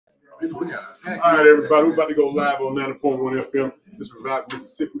We got All right, everybody, we're about to go live on 90.1 FM. This is Revive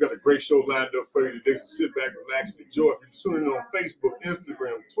Mississippi. We got a great show lined up for you today, so sit back, relax, and enjoy. If you're tuning in on Facebook,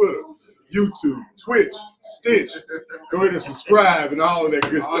 Instagram, Twitter, YouTube, Twitch, Stitch, go ahead and subscribe and all of that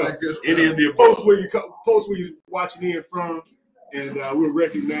good stuff. Any of the post where you're watching in from, and we'll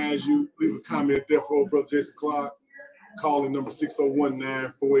recognize you. Leave a comment there for old brother Jason Clark. Call in number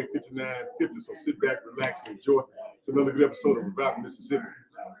 601-948-5950. So sit back, relax, and enjoy. It's another good episode of Revive Mississippi.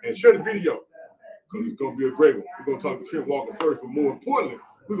 And share the video, because it's going to be a great one. We're going to talk to Trent Walker first, but more importantly,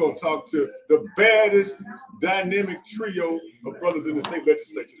 we're going to talk to the baddest dynamic trio of brothers in the state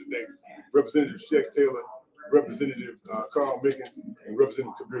legislature today. Representative Cheikh Taylor, Representative Mickens, and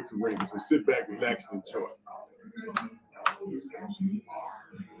Representative Kabir Karriem. So sit back, relax, and enjoy.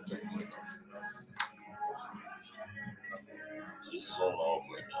 It's on off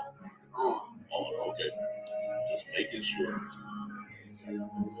right now. On, okay. Just making sure.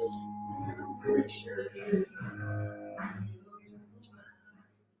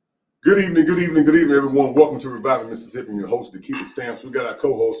 Good evening, everyone. Welcome to Reviving Mississippi. Your host, DeKeither Stamps. We got our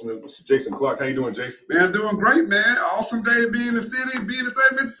co-host, Mr. Jason Clark. How you doing, Jason? Man, I'm doing great, man. Awesome day to be in the city, be in the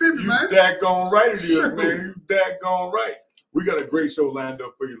state of Mississippi, man. You daggone right it is, man. You daggone right. We got a great show lined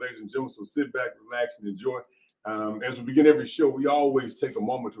up for you, ladies and gentlemen. So sit back, relax, and enjoy. As we begin every show, we always take a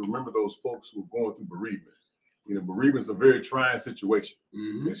moment to remember those folks who are going through bereavement. You know, bereavement is a very trying situation,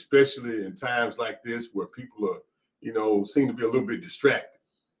 especially in times like this where people are, you know, seem to be a little bit distracted.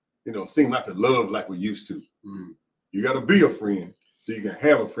 You know, seem not to love like we used to. You got to be a friend so you can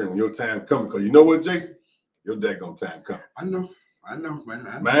have a friend when your time comes. Because you know what, Jason? Your daggone time coming. I know,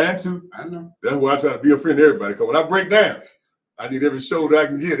 man. Mine too. I know. That's why I try to be a friend to everybody. Because when I break down, I need every show that I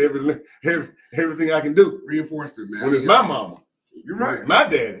can get, everything I can do. Reinforcement, man. When it's my mama. You're right. When it's my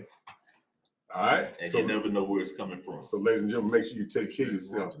daddy. All right. And you never know where it's coming from. So, ladies and gentlemen, make sure you take care of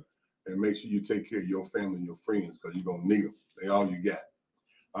yourself and make sure you take care of your family and your friends because you're going to need them. They all you got.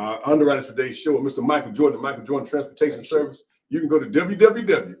 Underwriters for today's show, Mr. Michael Jordan, Michael Jordan Transportation Service. You can go to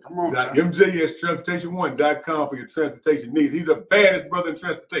www.mjstransportation1.com for your transportation needs. He's the baddest brother in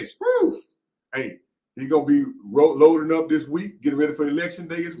transportation. Woo! Hey, he's going to be loading up this week, getting ready for election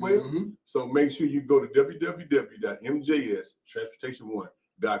day as well. So make sure you go to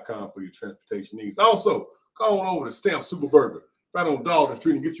www.mjstransportation1.com for your transportation needs. Also, go on over to Stamp SuperBurger, right on Dalton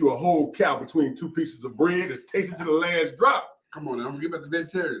Street, and get you a whole cow between two pieces of bread that's tasted to the last drop. Come on now, don't forget about the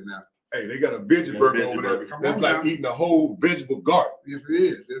vegetarians now. Hey, they got a veggie burger over there. That's like eating a whole vegetable garden. Yes, it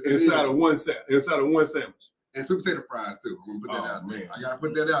is. Inside of one sandwich. And sweet potato fries too. I'm gonna put that out there. I gotta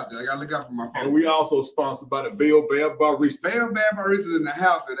put that out there. I gotta look out for my phone. And we also sponsored by the Bad Barista. Bad Barista in the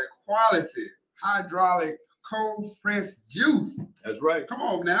house with that quality hydraulic cold pressed juice. That's right. Come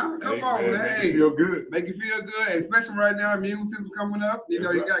on now. Come on, man. Make you feel good. Make you feel good. And especially right now, immune system coming up. You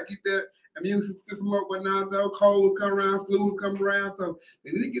know, you gotta keep that immune system up when though colds come around, flus come around. So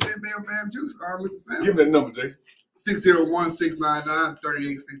they need to get that Bad juice, Mr. Stamps. Give me that number, Jason.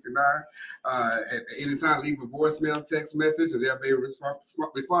 601-699-3869. At any time, leave a voicemail, text message, and they'll be able to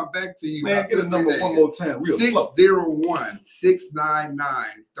respond back to you. Man, get a number one more time.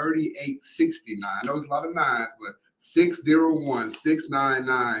 601-699-3869. I know it's a lot of nines, but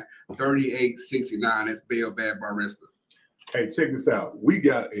 601-699-3869. That's Bad Barista. Hey, check this out. We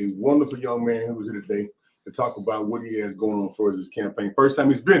got a wonderful young man who was here today to talk about what he has going on for his campaign. First time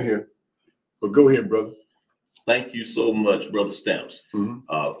he's been here, but go ahead, brother. Thank you so much, Brother Stamps.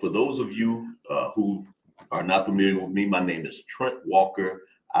 For those of you who are not familiar with me, my name is Trent Walker.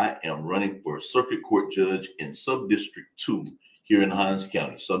 I am running for Circuit Court Judge in Subdistrict 2 here in Hinds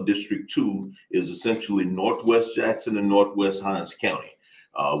County. Subdistrict 2 is essentially Northwest Jackson and Northwest Hinds County.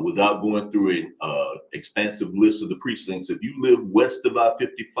 Without going through an expansive list of the precincts, if you live west of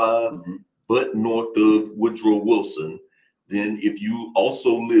I-55, but north of Woodrow Wilson, then if you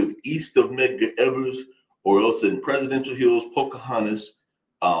also live east of Medgar Evers, or else in Presidential Hills, Pocahontas,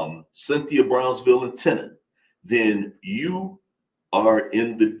 Cynthia, Brownsville, and Tennant, then you are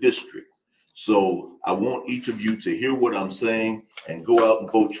in the district. So I want each of you to hear what I'm saying and go out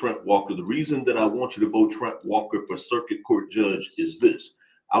and vote Trent Walker. The reason that I want you to vote Trent Walker for Circuit Court Judge is this.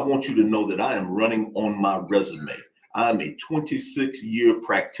 I want you to know that I am running on my resume. I'm a 26-year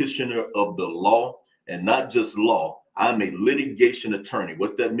practitioner of the law, and not just law. I'm a litigation attorney.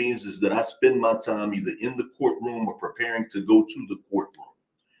 What that means is that I spend my time either in the courtroom or preparing to go to the courtroom.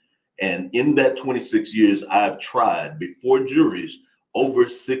 And in that 26 years, I've tried before juries over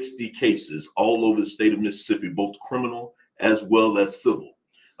 60 cases all over the state of Mississippi, both criminal as well as civil.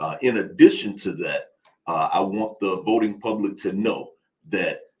 In addition to that, I want the voting public to know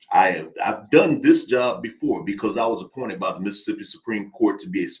that I've done this job before because I was appointed by the Mississippi Supreme Court to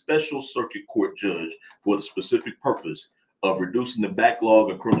be a special circuit court judge for the specific purpose of reducing the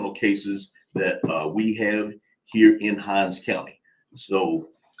backlog of criminal cases that we have here in Hinds County. So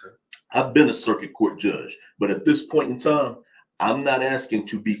I've been a circuit court judge, but at this point in time, I'm not asking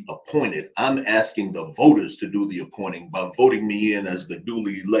to be appointed. I'm asking the voters to do the appointing by voting me in as the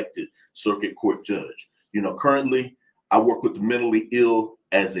duly elected circuit court judge. You know, currently I work with the mentally ill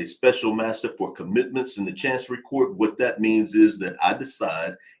as a special master for commitments in the Chancery Court. What that means is that I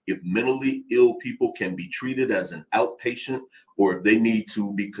decide if mentally ill people can be treated as an outpatient or if they need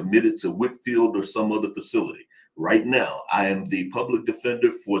to be committed to Whitfield or some other facility. Right now, I am the public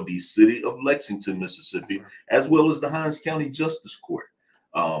defender for the city of Lexington, Mississippi, as well as the Hinds County Justice Court.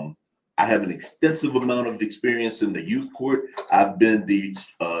 I have an extensive amount of experience in the youth court. I've been the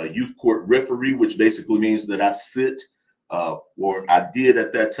youth court referee, which basically means that I sit or I did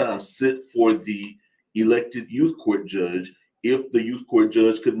at that time sit for the elected youth court judge if the youth court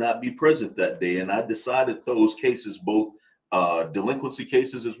judge could not be present that day. And I decided those cases, both delinquency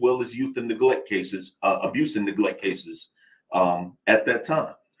cases as well as youth and neglect cases, abuse and neglect cases at that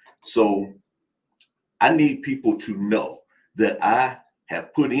time. So I need people to know that I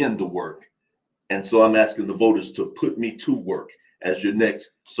have put in the work. And so I'm asking the voters to put me to work as your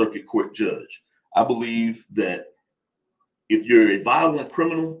next circuit court judge. I believe that if you're a violent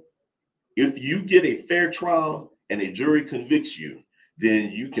criminal, if you get a fair trial and a jury convicts you,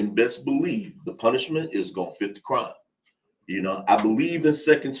 then you can best believe the punishment is going to fit the crime. You know, I believe in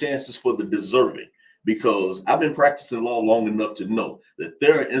second chances for the deserving because I've been practicing law long enough to know that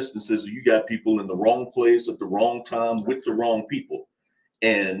there are instances you got people in the wrong place at the wrong time with the wrong people.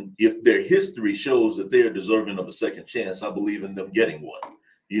 And if their history shows that they are deserving of a second chance, I believe in them getting one,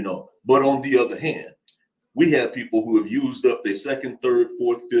 you know. But on the other hand, we have people who have used up their second, third,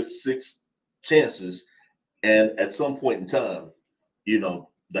 fourth, fifth, sixth chances. And at some point in time, you know,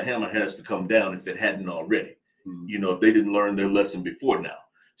 the hammer has to come down if it hadn't already, you know, if they didn't learn their lesson before now.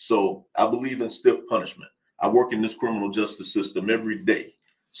 So I believe in stiff punishment. I work in this criminal justice system every day.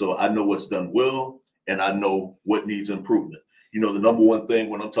 So I know what's done well, and I know what needs improvement. You know, the number one thing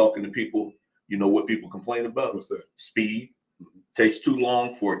when I'm talking to people, you know what people complain about? What's that? Speed. Takes too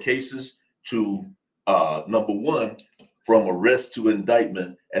long for cases to, number one, from arrest to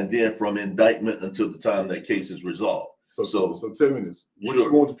indictment, and then from indictment until the time that case is resolved. So tell me this. What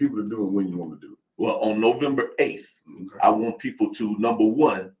you want the people to do and when you want to do it? Well, on November 8th, I want people to, number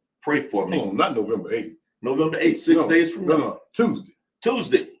one, pray for me. No, not November 8th. November 8th, 6 days from now. No, Tuesday.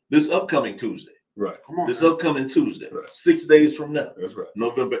 Tuesday, this upcoming Tuesday. Right. This upcoming Tuesday, 6 days from now. That's right.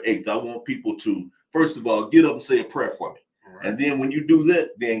 November 8th. I want people to, first of all, get up and say a prayer for me. Right. And then when you do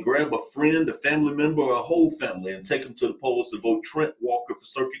that, then grab a friend, a family member, or a whole family and take them to the polls to vote Trent Walker for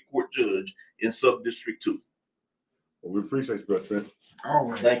Circuit Court Judge in Sub-District 2. Well, we appreciate you, brother Trent.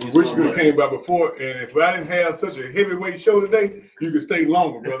 Always. Thank you Wish so you could much. have came by before, and if I didn't have such a heavyweight show today, you could stay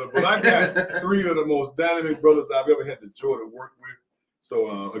longer, brother. But I got three of the most dynamic brothers I've ever had the joy to work with.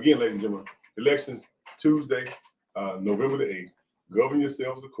 So again, ladies and gentlemen, elections Tuesday, November the 8th. Govern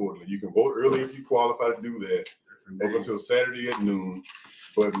yourselves accordingly. You can vote early if you qualify to do that. Up until Saturday at noon.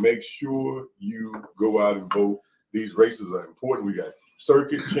 But make sure you go out and vote. These races are important. We got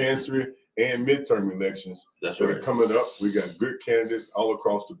circuit, chancery, and midterm elections that are coming up. We got good candidates all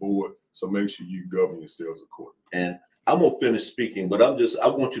across the board. So make sure you govern yourselves accordingly. And I'm gonna finish speaking, but I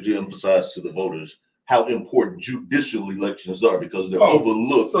want you to emphasize to the voters how important judicial elections are because they're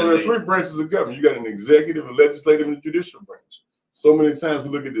overlooked. So there are three branches of government. You got an executive, a legislative, and a judicial branch. So many times we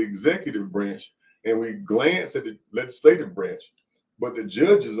look at the executive branch and we glance at the legislative branch, but the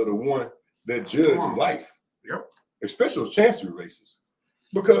judges are the one that judge life. Yep. Especially chancery races,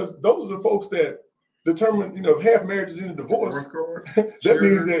 because those are the folks that determine, you know, if half marriages in a divorce, that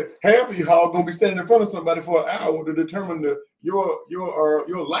means that half of y'all gonna be standing in front of somebody for an hour to determine your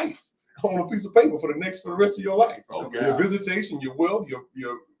life on a piece of paper for the rest of your life. Okay. Your visitation, your wealth,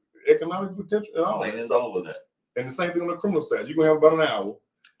 your economic potential, and all that. And all of that. And the same thing on the criminal side. You're gonna have about an hour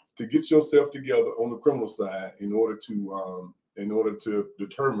to get yourself together on the criminal side in order to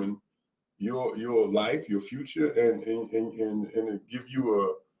determine your life, your future, and give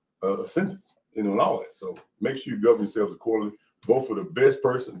you a sentence, you know, and all that. So make sure you govern yourselves accordingly. Vote for the best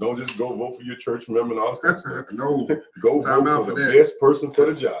person. Don't just go vote for your church member and all that stuff. No, go vote for the best person for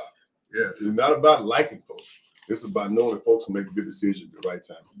the job. Yes, it's not about liking folks. It's about knowing that folks will make a good decision at the right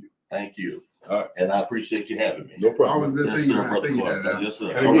time for you. Thank you. All right. And I appreciate you having me. No problem. Always good seeing you. Yes,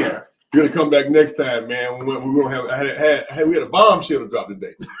 sir. And again, you're gonna come back next time, man. We're gonna have we had a bombshell to drop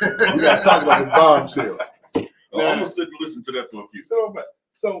today. We gotta talk about this bombshell. I'm gonna sit and listen to that for a few. So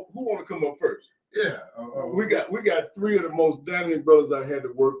So who want to come up first? Yeah. We got three of the most dynamic brothers I had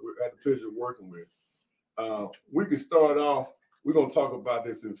to work with, had the pleasure of working with. We can start off. We're gonna talk about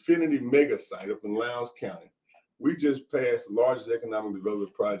this Infinity Mega Site up in Lowndes County. We just passed the largest economic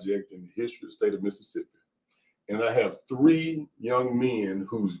development project in the history of the state of Mississippi. And I have three young men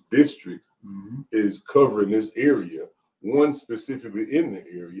whose district is covering this area, one specifically in the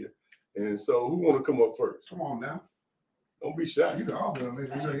area. And so who want to come up first? Come on now. Don't be shy. You the author.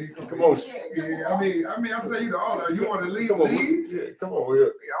 Come on. Yeah, I mean, I'm saying you the author. You want to lead? Come on. Yeah, come on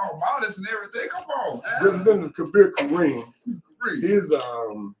here. All modest and everything. Come on. Representative Kabir Karriem,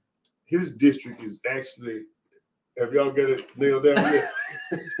 his district is actually, have y'all got it nailed down yet?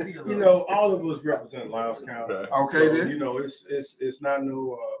 You know, all of us represent Lowndes County. Okay, so, then. You know, it's not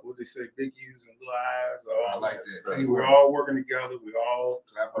no what they say, big U's and little I's. I like that. Right. We're all working together. We all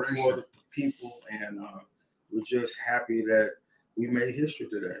are for the people, and we're just happy that we made history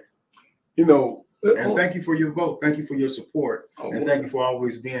today. You know, and thank you for your vote. Thank you for your support, and thank you for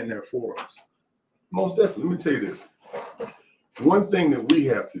always being there for us. Most definitely. Let me tell you this. One thing that we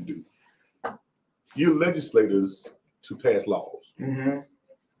have to do, you're legislators to pass laws.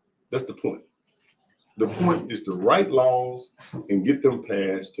 That's the point. The point is to write laws and get them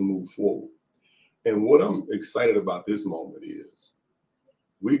passed to move forward. And what I'm excited about this moment is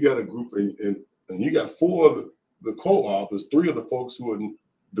we got a group, and you got four of the co-authors, three of the folks who are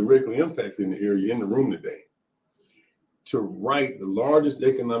directly impacted in the area in the room today, to write the largest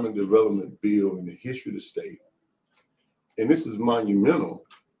economic development bill in the history of the state. And this is monumental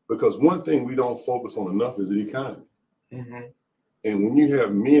because one thing we don't focus on enough is the economy. And when you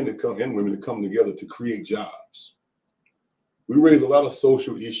have men that come and women that come together to create jobs, we raise a lot of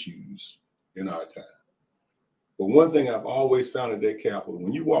social issues in our time. But one thing I've always found at that Capitol,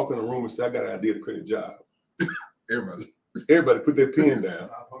 when you walk in a room and say, I got an idea to create a job, everybody put their pen down.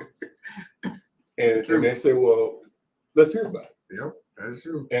 And they say, well, let's hear about it. Yep, that's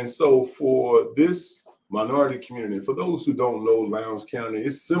true. And so for this minority community, for those who don't know Lowndes County,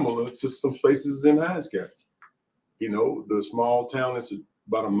 it's similar to some places in Hinds County. You know, the small town that's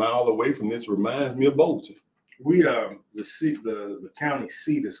about a mile away from this reminds me of Bolton. We the county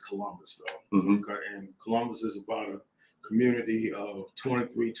seat is Columbusville, and Columbus is about a community of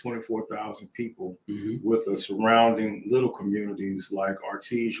 24,000 people with the surrounding little communities like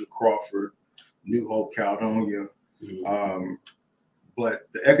Artesia, Crawford, New Hope, Caledonia. But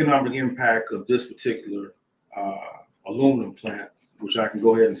the economic impact of this particular aluminum plant, which I can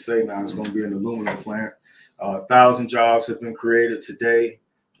go ahead and say now is going to be an aluminum plant. 1,000 jobs have been created today.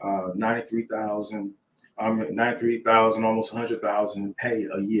 93,000, almost 100,000 in pay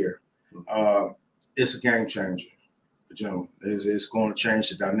a year. It's a game changer, gentlemen. It's going to change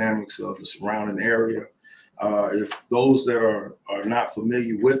the dynamics of the surrounding area. If those that are not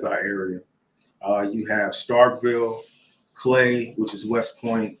familiar with our area, you have Starkville, Clay, which is West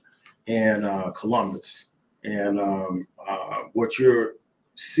Point, and Columbus. And what you're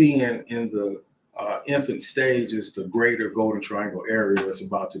seeing in the infant stage is the greater Golden Triangle area that's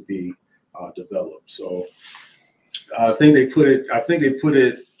about to be developed. So I think they put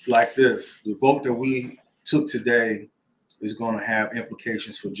it like this: the vote that we took today is going to have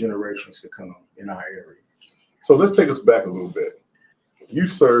implications for generations to come in our area. So let's take us back a little bit. You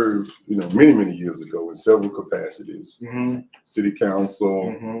served, many, many years ago in several capacities, city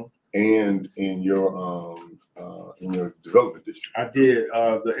council, and in your development district. I did.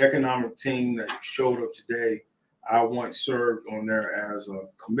 The economic team that showed up today, I once served on there as a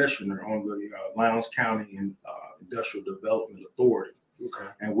commissioner on the Lowndes County Industrial Development Authority.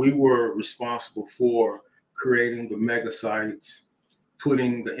 Okay. And we were responsible for creating the mega sites,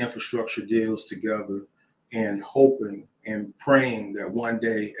 putting the infrastructure deals together, and hoping and praying that one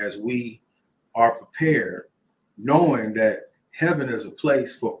day, as we are prepared, knowing that heaven is a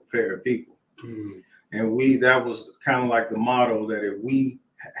place for prepared people. And that was kind of like the motto that if we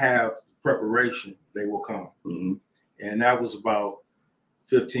have preparation, they will come. And that was about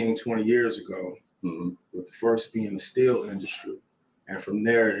 15, 20 years ago, with the first being the steel industry. And from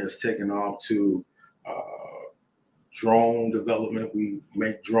there, it has taken off to drone development. We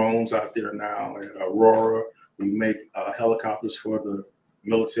make drones out there now at Aurora. We make helicopters for the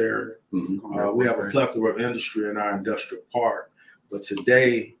military. We have a plethora of industry in our industrial park. But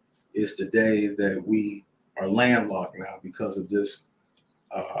today is the day that we are landlocked now because of this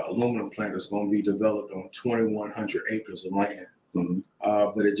aluminum plant that's going to be developed on 2,100 acres of land.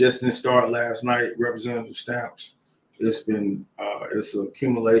 But it just didn't start last night, Representative Stamps. It's an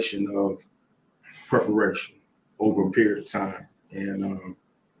accumulation of preparation over a period of time. And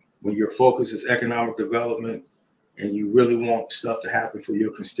when your focus is economic development, and you really want stuff to happen for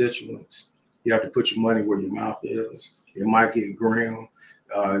your constituents, you have to put your money where your mouth is. It might get grim,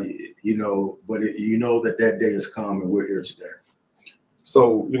 you know, but you know that day is coming. We're here today.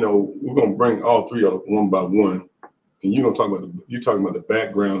 So, you know, we're going to bring all three up one by one. And you're talking about the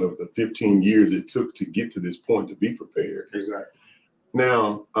background of the 15 years it took to get to this point to be prepared. Exactly.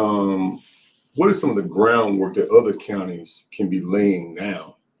 Now, what is some of the groundwork that other counties can be laying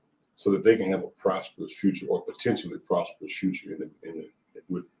now so that they can have a prosperous future or potentially prosperous future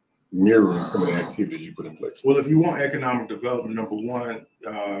with mirroring some of the activities you put in place? Well, if you want economic development, number one,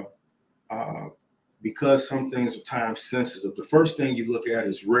 because some things are time sensitive, the first thing you look at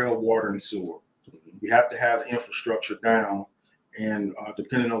is rail, water, and sewer. You have to have the infrastructure down, and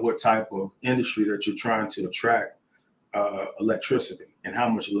depending on what type of industry that you're trying to attract, electricity and how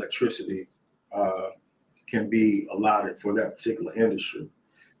much electricity can be allotted for that particular industry.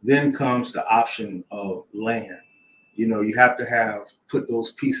 Then comes the option of land. You know, you have to put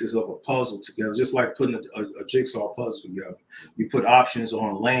those pieces of a puzzle together, just like putting a jigsaw puzzle together. You put options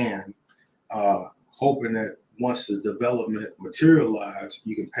on land, hoping that once the development materializes,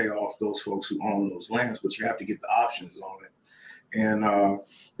 you can pay off those folks who own those lands, but you have to get the options on it. And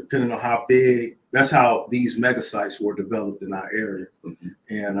depending on how big, that's how these mega sites were developed in our area. Mm-hmm.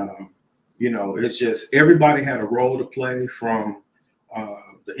 And, you know, it's just everybody had a role to play, from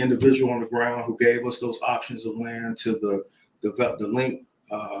the individual on the ground who gave us those options of land to the link,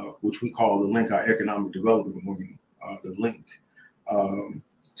 which we call the link, our economic development wing, the link,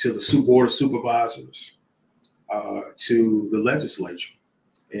 to the board of supervisors, to the legislature.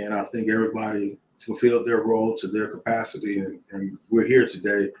 And I think everybody fulfilled their role to their capacity. And we're here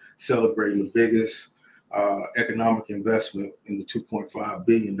today celebrating the biggest economic investment in the $2.5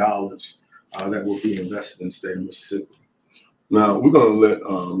 billion that will be invested in the state of Mississippi. Now, we're going to let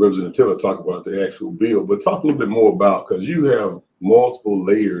Representative Taylor talk about the actual bill, but talk a little bit more about, because you have multiple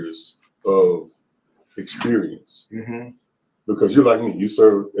layers of experience. Mm-hmm. Because you're like me, you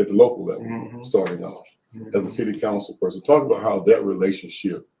serve at the local level, mm-hmm. starting off mm-hmm. as a city council person. Talk about how that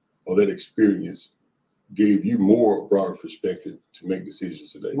relationship or that experience gave you more broader perspective to make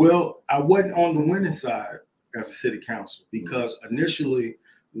decisions today. Well, I wasn't on the winning side as a city council, because mm-hmm. initially,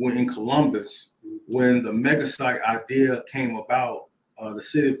 when in Columbus, when the mega site idea came about, the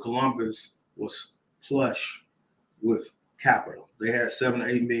city of Columbus was flush with capital. They had $7 to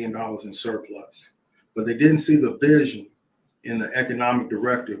 $8 million in surplus, but they didn't see the vision in the economic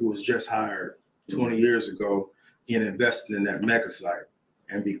director who was just hired 20 years ago in investing in that mega site.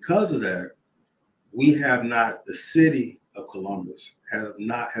 And because of that, the city of Columbus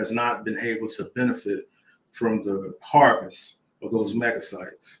has not been able to benefit from the harvest of those mega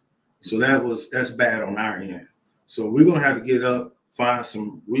sites. So that's bad on our end. So we're gonna have to get up, find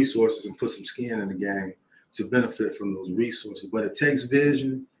some resources, and put some skin in the game to benefit from those resources. But it takes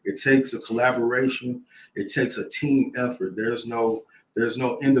vision, it takes a collaboration, it takes a team effort. There's no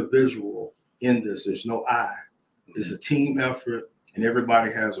individual in this, there's no I. It's a team effort, and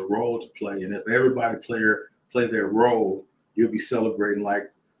everybody has a role to play. And if everybody play their role, you'll be celebrating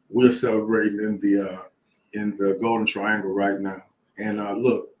like we're celebrating in the Golden Triangle right now. And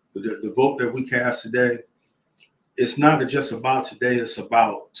look, the vote that we cast today, it's not just about today, it's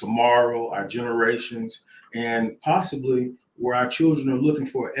about tomorrow, our generations, and possibly where our children are looking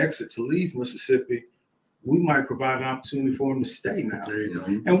for an exit to leave Mississippi, we might provide an opportunity for them to stay now. There you go.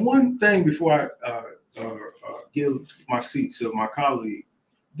 And one thing before I give my seat to my colleague,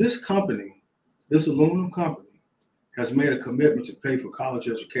 this aluminum company, has made a commitment to pay for college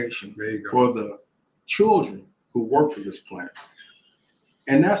education for the children who work for this plant.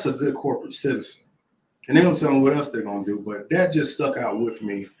 And that's a good corporate citizen. And they don't tell them what else they're going to do, but that just stuck out with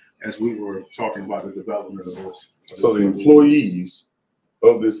me as we were talking about the development of this. So the employees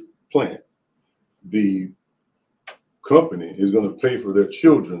of this plant, the company is going to pay for their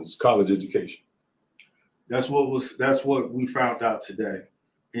children's college education. That's what we found out today.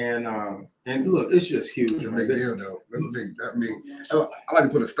 And look, it's just huge. It's a big deal, though. That's a big. I mean, I like to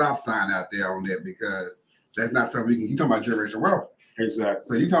put a stop sign out there on that, because that's not something you talking about generational wealth. Exactly.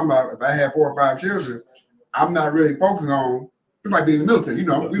 So you talking about if I have 4 or 5 children, I'm not really focusing on. It's like being in the military, you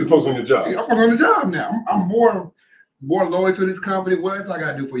know. You focus on your job. I'm focusing on the job now. I'm more loyal to this company. What else I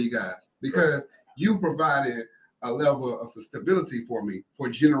got to do for you guys? Because you provided a level of stability for me for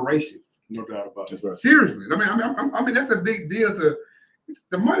generations. No doubt about it. Right. Seriously, I mean, that's a big deal.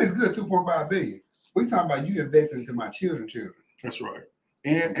 The money's good, $2.5 billion. We talking about you investing into my children's children. That's right.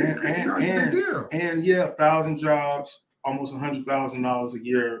 And 1,000 jobs, almost $100,000 a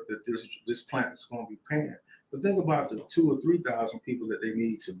year that this plant is going to be paying. But think about the 2,000 or 3,000 people that they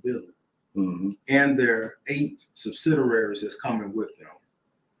need to build it. and their 8 subsidiaries that's coming with them.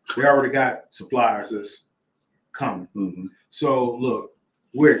 They already got suppliers that's coming. So look,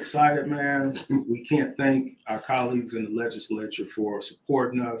 we're excited, man. We can't thank our colleagues in the legislature for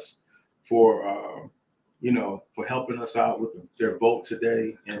supporting us, for for helping us out with their vote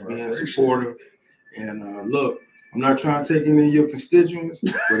today and being supportive. And look, I'm not trying to take any of your constituents,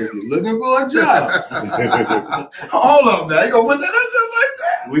 but if you're looking for a job, hold up now, you gonna put that up like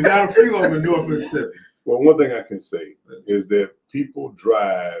that? We got a few of them in North Mississippi. Well, one thing I can say is that people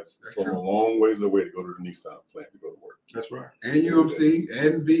drive from a long ways away to go to the Nissan plant to go to work. That's right. And UMC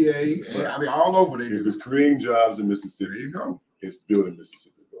and VA, and, I mean, all over there. If it's creating jobs in Mississippi, There you go. it's building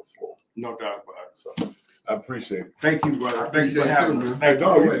Mississippi to go forward. No doubt about it. So I appreciate it. Thank you, brother. Thank you for appreciate having it too, us. man. Hey,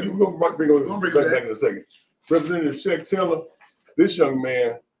 no, you're going to bring it back in a second. Representative Cheikh, tell him this young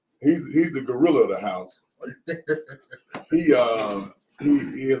man, he's the gorilla of the house. He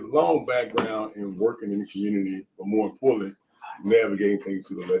has a long background in working in the community, but more importantly, navigating things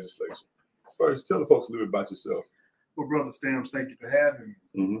through the legislature. First, tell the folks a little bit about yourself. Well, Brother Stamps, thank you for having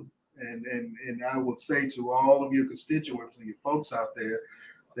me. And I would say to all of your constituents and your folks out there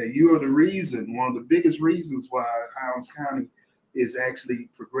that you are the reason, one of the biggest reasons why Highlands County is actually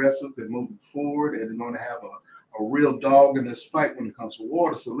progressive and moving forward and going to have a real dog in this fight when it comes to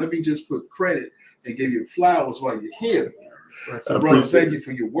water. So let me just put credit and give you flowers while you're here. So, brother, thank you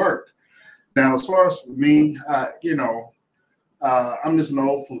for your work. Now, as far as for me, I'm just an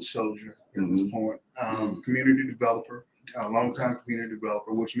old foot soldier at this point. Community developer, a long-time community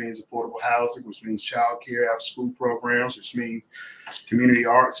developer, which means affordable housing, which means child care, after-school programs, which means community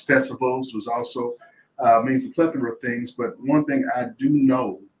arts festivals, which also means a plethora of things. But one thing I do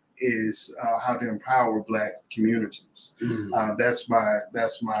know is how to empower Black communities. That's my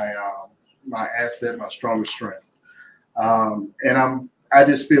asset, my strongest strength. And I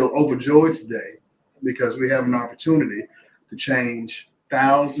just feel overjoyed today because we have an opportunity to change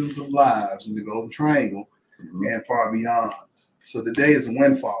thousands of lives in the Golden Triangle and far beyond. So today is a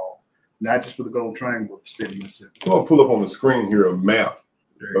windfall, not just for the Golden Triangle, but for the state of Mississippi. I'm going to pull up on the screen here a map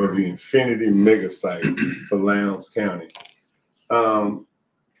of the Infinity Mega Site for Lowndes County.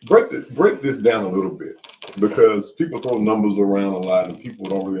 Break this down a little bit, because people throw numbers around a lot and people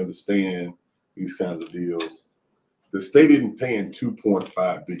don't really understand these kinds of deals. The state isn't paying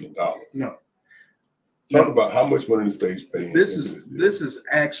 $2.5 billion. No. Talk about how much money the state's paying. This is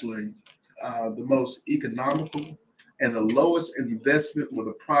actually the most economical and the lowest investment with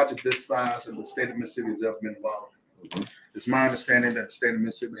a project this size in the state of Mississippi has ever been involved. It's my understanding that the state of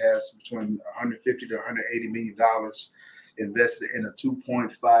Mississippi has between $150 to $180 million invested in a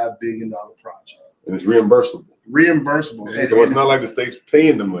 $2.5 billion project. And it's reimbursable. Reimbursable. So it's not like the state's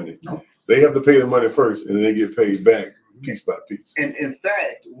paying the money. No. They have to pay the money first, and then they get paid back piece by piece. And in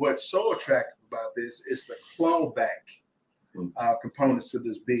fact, what's so attractive about this is the clawback components to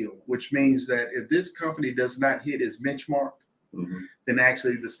this bill, which means that if this company does not hit its benchmark, then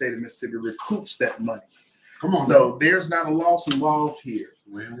actually the state of Mississippi recoups that money. Come on. So there's not a loss involved here.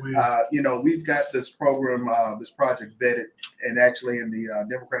 We've got this program, this project vetted, and actually in the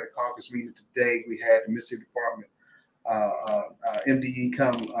Democratic caucus meeting today, we had the Mississippi Department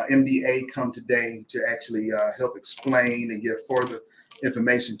MDA come today to actually help explain and give further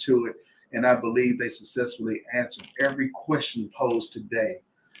information to it. And I believe they successfully answered every question posed today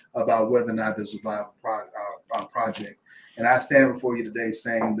about whether or not there's a viable project. And I stand before you today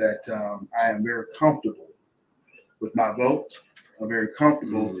saying that I am very comfortable with my vote. I'm very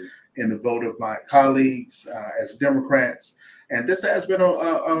comfortable in the vote of my colleagues as Democrats. And this has been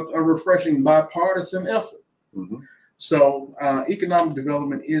a refreshing bipartisan effort. So economic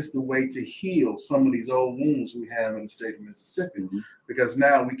development is the way to heal some of these old wounds we have in the state of Mississippi, because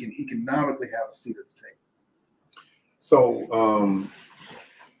now we can economically have a seat at the table. So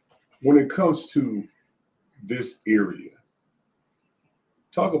when it comes to this area,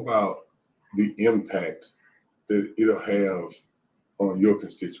 talk about the impact that it'll have on your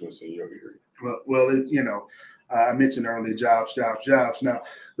constituents in your area. Well, it's, I mentioned earlier, jobs. Now,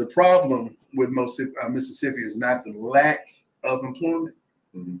 the problem with most Mississippi is not the lack of employment,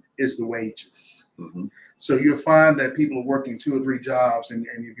 it's the wages. So you'll find that people are working 2 or 3 jobs, and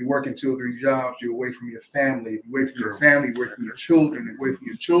if you're working 2 or 3 jobs, you're away from your family. If you're away from your family, away from your children, away from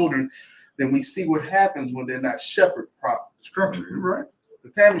your children, then we see what happens when they're not shepherded properly. Structure, right?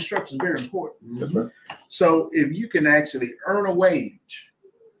 The family structure is very important. That's right. So if you can actually earn a wage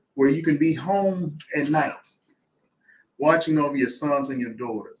where you can be home at night, watching over your sons and your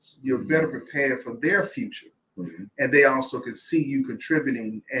daughters, you're better prepared for their future. And they also can see you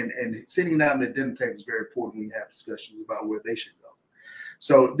contributing, and sitting down at the dinner table is very important when you have discussions about where they should go.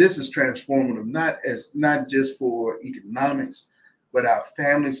 So this is transformative, not just for economics, but our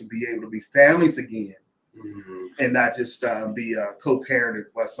families will be able to be families again, and not just be co-parented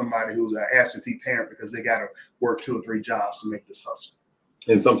by somebody who's an absentee parent because they got to work 2 or 3 jobs to make this hustle.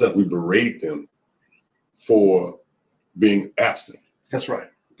 And sometimes we berate them for being absent. That's right.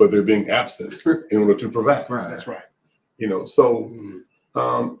 But they're being absent in order to provide. Right. That's right. You know, so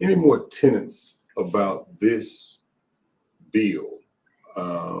any more tenets about this bill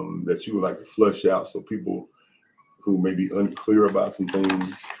that you would like to flush out so people who may be unclear about some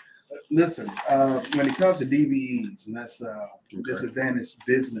things? Listen, when it comes to DBEs, and that's disadvantaged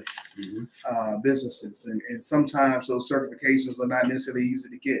businesses, and sometimes those certifications are not necessarily easy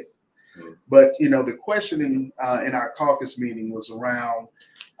to get. But, you know, the questioning in our caucus meeting was around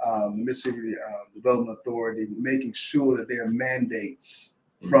Mississippi Development Authority making sure that there are mandates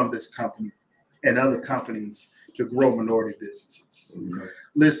from this company and other companies to grow minority businesses.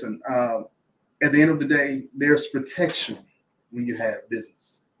 Listen, at the end of the day, there's protection when you have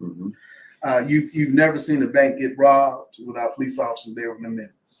business. You've never seen a bank get robbed without police officers there within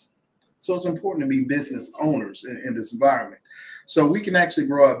minutes. So it's important to be business owners in this environment. So we can actually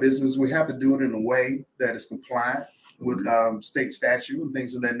grow our business. We have to do it in a way that is compliant with state statute and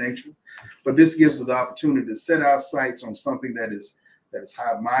things of that nature. But this gives us the opportunity to set our sights on something that is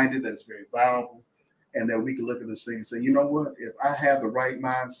high-minded, that is very valuable, and that we can look at this thing and say, you know what, if I have the right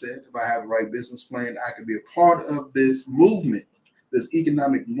mindset, if I have the right business plan, I can be a part of this movement, this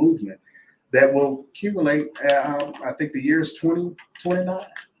economic movement that will accumulate, I think the year is 2029.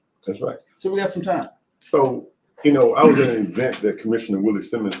 That's right. So we got some time. So, you know, I was at an event that Commissioner Willie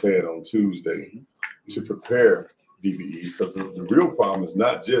Simmons had on Tuesday to prepare DBEs, because the real problem is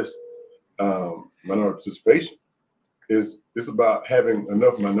not just minority participation. It's about having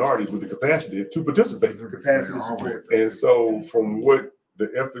enough minorities with the capacity to participate. And so from what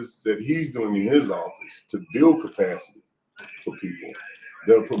the efforts that he's doing in his office to build capacity for people,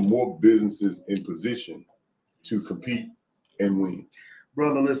 that'll put more businesses in position to compete and win.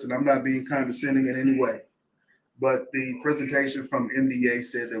 Brother, listen, I'm not being condescending in any way, but the presentation from MDA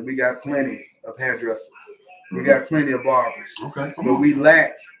said that we got plenty of hairdressers. We got plenty of barbers. Okay. But we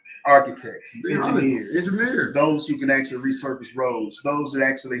lack architects, engineers, engineers, those who can actually resurface roads, those that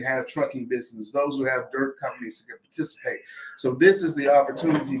actually have trucking business, those who have dirt companies who can participate. So this is the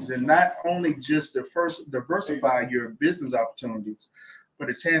opportunities, and not only just diversify your business opportunities, but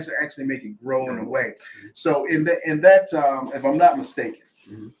a chance to actually make it grow in a way. So in that, if I'm not mistaken,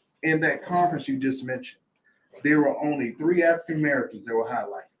 in that conference you just mentioned, there were only 3 African Americans that were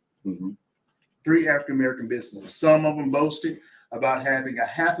highlighted. 3 African American businesses. Some of them boasted about having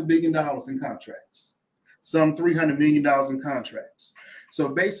 $500 million in contracts, some $300 million in contracts. So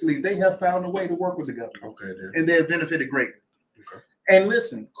basically, they have found a way to work with the government, and they have benefited greatly. And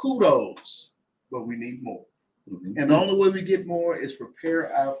listen, kudos, but we need more. And the only way we get more is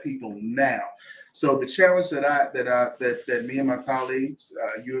prepare our people now. So the challenge that me and my colleagues,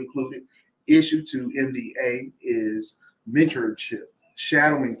 you included, issue to MDA is mentorship,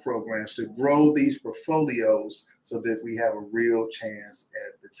 shadowing programs to grow these portfolios so that we have a real chance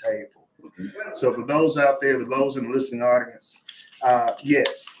at the table. So for those out there, those in the listening audience,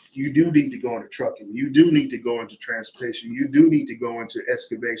 yes, you do need to go into trucking. You do need to go into transportation. You do need to go into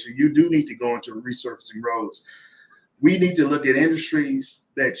excavation. You do need to go into resurfacing roads. We need to look at industries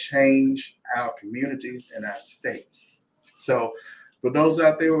that change our communities and our state. So for those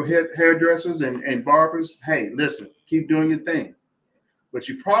out there who are hairdressers and barbers, hey, listen, keep doing your thing. But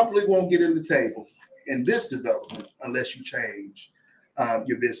you probably won't get in the table in this development unless you change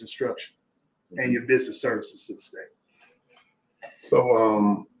your business structure and your business services to the state.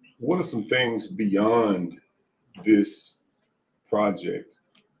 So what are some things beyond this project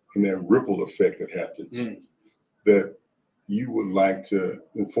and that ripple effect that happens that you would like to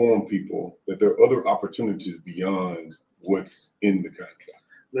inform people that there are other opportunities beyond what's in the contract?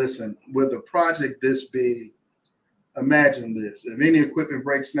 Listen, with a project this big, imagine this. If any equipment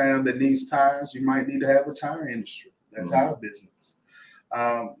breaks down that needs tires, you might need to have a tire industry, a tire business.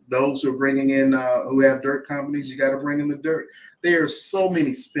 Those who are bringing in, who have dirt companies, you got to bring in the dirt. There are so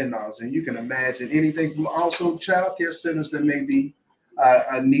many spin-offs, and you can imagine anything from also child care centers that may be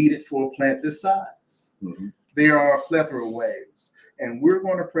needed for a plant this size. There are a plethora of ways, and we're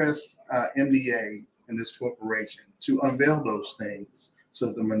going to press MDA and this corporation to unveil those things so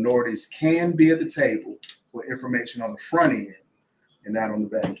that the minorities can be at the table with information on the front end and not on the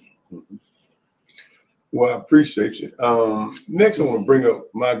back end. Well, I appreciate you. Next, I want to bring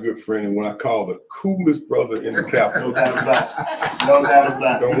up my good friend and what I call the coolest brother in the Capitol. No doubt about it. No doubt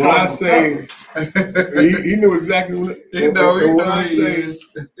about it. And when I say He knew exactly what. He know I he say is.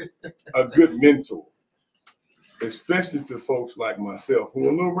 a good mentor, especially to folks like myself who are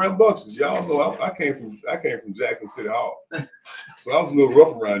a little rambunctious. Y'all know I came from Jackson City Hall, so I was a little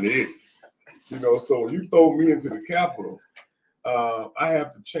rough around the edges. You know, so you throw me into the Capitol, I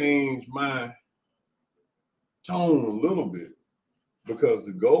have to change my tone a little bit because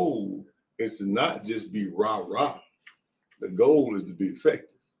the goal is to not just be rah-rah. The goal is to be effective.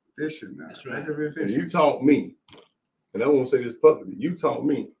 Efficient now. That's right. And you taught me, and I won't say this publicly, you taught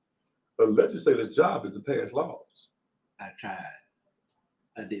me a legislator's job is to pass laws. I tried.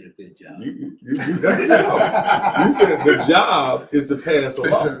 I did a good job. That's the job. You said the job is to pass a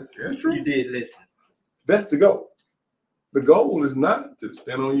law. That's true. You did listen. That's the goal. The goal is not to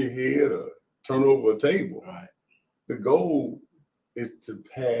stand on your head or turn over a table. Right. The goal is to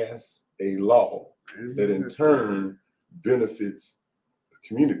pass a law that in turn benefits the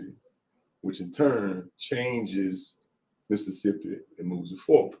community, which in turn changes Mississippi and moves it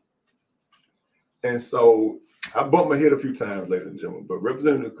forward. And so I bumped my head a few times, ladies and gentlemen, but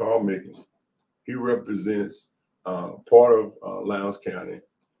Representative Carl Mickens, he represents part of Lowndes County,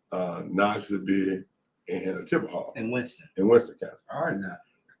 Noxubee, and Oktibbeha. And Winston. In Winston County. All right now.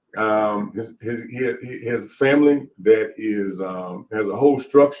 He has a family that is has a whole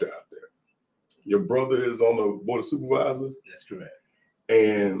structure out there. Your brother is on the board of supervisors. That's correct.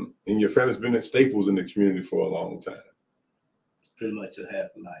 And your family's been at staples in the community for a long time. Pretty much a half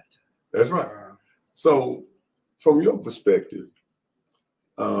a lifetime. That's right. So, from your perspective,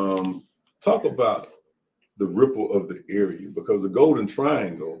 talk about the ripple of the area, because the Golden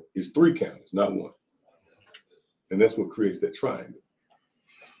Triangle is 3 counties, not 1. And that's what creates that triangle.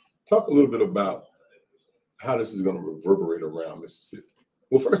 Talk a little bit about how this is going to reverberate around Mississippi.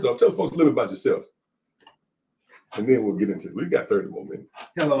 Well, first off, tell folks a little bit about yourself, and then we'll get into it. We've got 30 more minutes.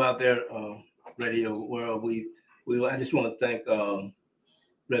 Hello out there, radio world. I just want to thank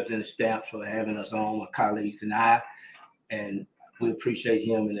Representative Stamps for having us on, my colleagues and I, and we appreciate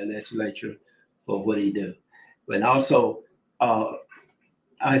him in the legislature for what he do. But also,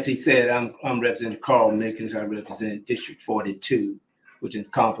 as he said, I'm Representative Carl Mickens. I represent District 42, which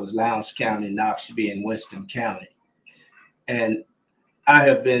encompasses Lowndes County, Noxubee, and Winston County. And I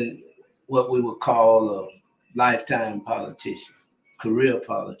have been what we would call a lifetime politician, career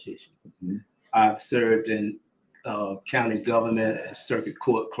politician. Mm-hmm. I've served in county government as circuit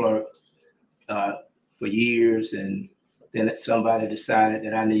court clerk for years, and then somebody decided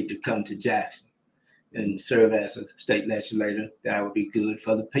that I need to come to Jackson and serve as a state legislator. That would be good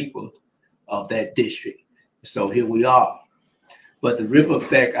for the people of that district. So here we are. But the ripple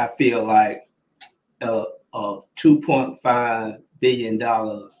effect, I feel like a $2.5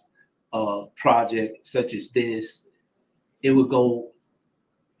 billion project such as this, it would go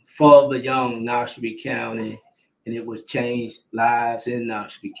far beyond Noxubee County, and it would change lives in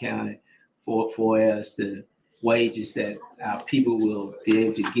Noxubee County for as the wages that our people will be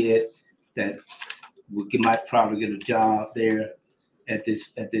able to get, that we might probably get a job there at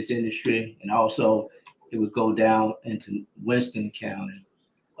this industry. And also it would go down into Winston County,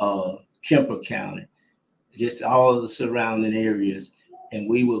 Kemper County, just all of the surrounding areas. And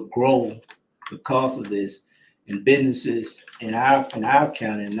we will grow because of this. And businesses in our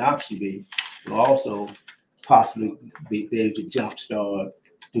county, in Noxubee, will also possibly be able to jumpstart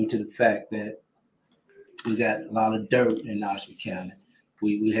due to the fact that we got a lot of dirt in Noxubee County.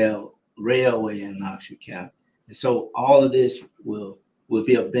 We have railway in Noxubee County. And so all of this will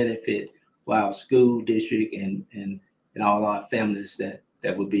be a benefit for our school district and all our families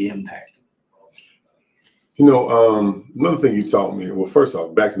that would be impacted. You know, another thing you taught me, well, first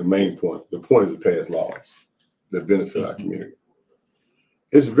off, back to the main point. The point is to pass laws that benefit our community.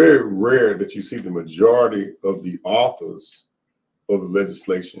 It's very rare that you see the majority of the authors of the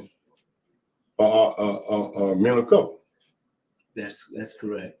legislation are men of color. That's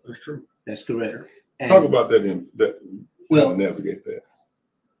correct. That's true. That's correct. And talk about that. Well, navigate that.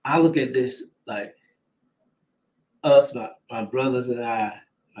 I look at this like us, my brothers and I,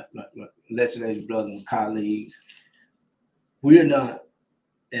 my legislative brothers and colleagues. We're not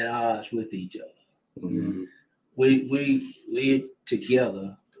at odds with each other. Mm-hmm. We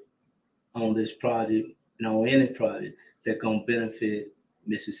together on this project and on any project that's gonna benefit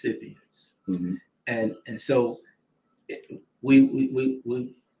Mississippians. Mm-hmm. And so we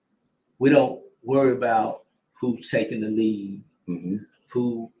don't worry about who's taking the lead, mm-hmm.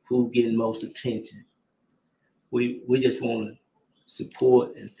 who getting most attention. We just want to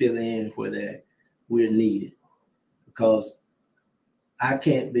support and fill in where that we're needed, because I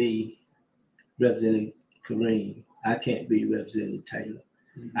can't be representing Karriem. I can't be representing Taylor.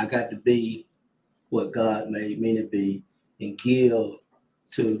 Mm-hmm. I got to be what God made me to be and give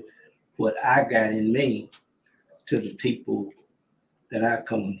to what I got in me to the people that I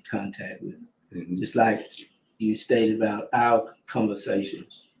come in contact with. Mm-hmm. Just like you stated about our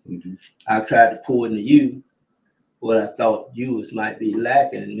conversations. Mm-hmm. I tried to pour into you what I thought you might be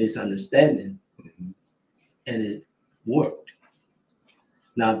lacking and misunderstanding, mm-hmm. and it worked.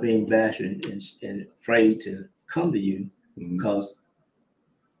 Not being bashful and afraid to come to you, mm-hmm. because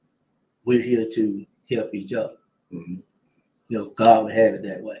we're here to help each other. Mm-hmm. You know, God would have it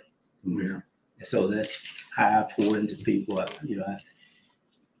that way. Yeah. And so that's how I pour into people. I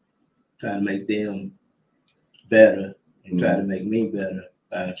try to make them better and try to make me better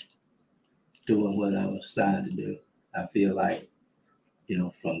by doing what I was assigned to do. I feel like,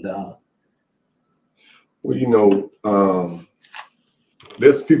 from God. Well,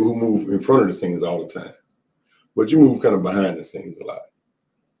 there's people who move in front of the scenes all the time, but you move kind of behind the scenes a lot.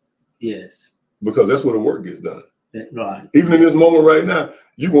 Yes. Because that's where the work gets done. Right. Even in this moment right now,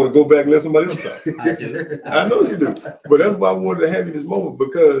 you want to go back and let somebody else talk. I do. I know you do. But that's why I wanted to have you this moment,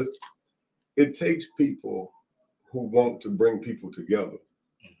 because it takes people who want to bring people together,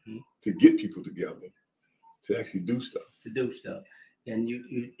 mm-hmm. to get people together, to actually do stuff. And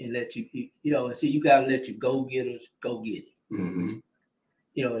and let you gotta let your go-getters go get it. Mm-hmm.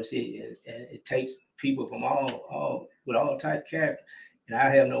 And it takes people from all with all type of characters. And I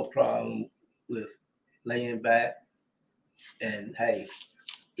have no problem with laying back and, hey,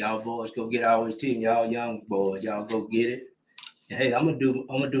 y'all boys go get our team, y'all young boys, y'all go get it. And hey, I'm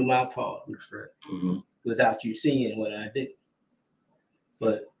gonna do my part. Mm-hmm. Without you seeing what I did.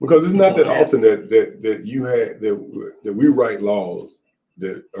 But because it's not that often that you had that we write laws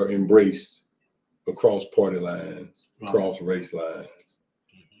that are embraced across party lines, right. Across race lines.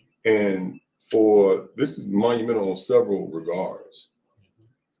 Mm-hmm. And this is monumental on several regards. Mm-hmm.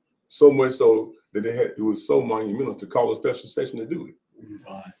 So much so that it was so monumental to call a special session to do it.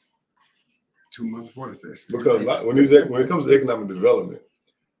 Right. 2 months before the session. Because when it comes to economic development,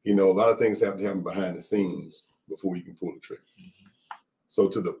 a lot of things have to happen behind the scenes before you can pull the trigger. Mm-hmm. So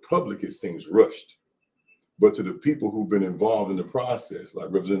to the public, it seems rushed. But to the people who've been involved in the process,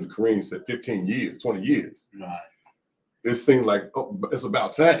 like Representative Karriem said, 15 years, 20 years, right. It seemed like, it's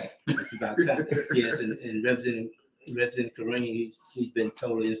about time. It's about time. Yes, and Representative Karriem, he's been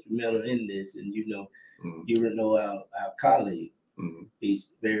totally instrumental in this. And mm-hmm. Our colleague, mm-hmm. he's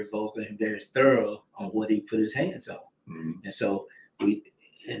very vocal and very thorough on what he put his hands on. Mm-hmm.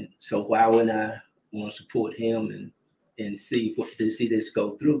 And so why wouldn't I want to support him and see this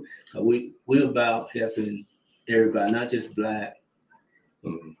go through? We're about helping everybody, not just Black,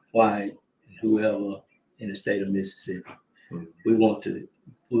 mm-hmm. white, and whoever in the state of Mississippi. Mm-hmm. We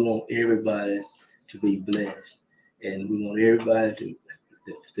want everybody to be blessed, and we want everybody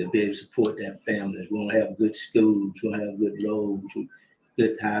to be able to support their families. We want to have good schools, we want to have good roads,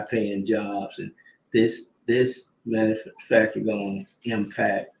 good high-paying jobs, and this manufacturing going to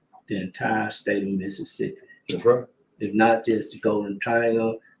impact the entire state of Mississippi. That's right. It's not just the Golden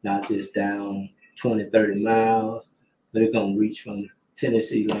Triangle, not just down 20, 30 miles, but it's going to reach from the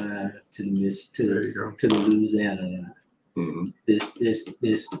Tennessee line to the Louisiana line. Mm-hmm.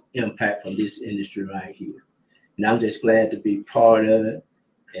 This impact from this industry right here. And I'm just glad to be part of it.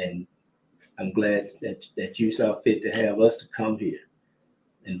 And I'm glad that you saw fit to have us to come here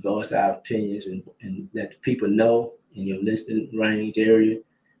and voice our opinions and let the people know in your listening range area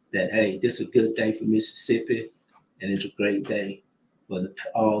that, hey, this is a good day for Mississippi, and it's a great day for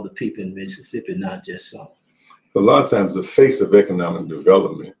all the people in Mississippi, not just some. A lot of times the face of economic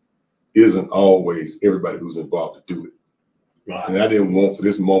development isn't always everybody who's involved to do it. Right. And I didn't want for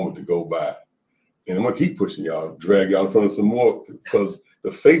this moment to go by. And I'm going to keep pushing y'all, drag y'all in front of some more, because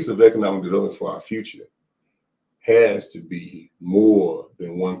the face of economic development for our future has to be more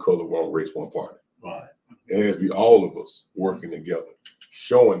than one color, one race, one party. Right. It has to be all of us working together,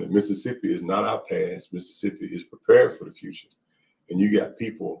 showing that Mississippi is not our past. Mississippi is prepared for the future. And you got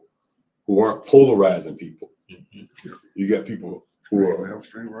people who aren't polarizing people. Mm-hmm. You got people who are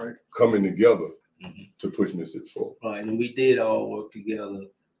coming together mm-hmm. to push Mississippi forward. Right, and we did all work together,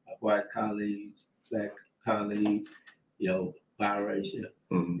 white colleagues, Black colleagues, biracial,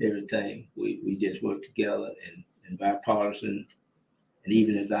 mm-hmm. everything. We just worked together and bipartisan, and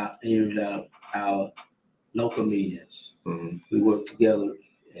even our local meetings, mm-hmm. we worked together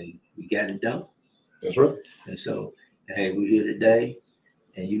and we got it done. That's right. And so, hey, we're here today,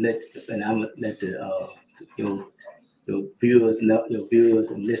 and I'm gonna let your viewers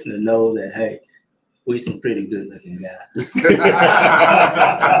and listeners know that, hey, We some pretty good looking guys.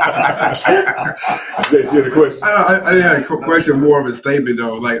 Jay, you had a question? I didn't have a question, more of a statement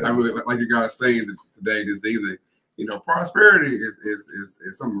though. Like you guys saying today, this evening, you know, prosperity is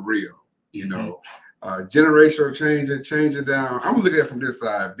something real. You know, generational changing down. I'm looking at it from this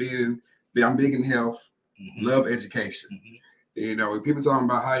side. I'm big in health, love education. You know, when people talking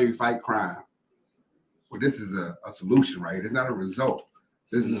about how you fight crime, well, this is a solution, right? It's not a result.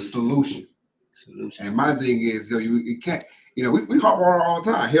 This is a solution. And my thing is, you can't, you know, we hop on all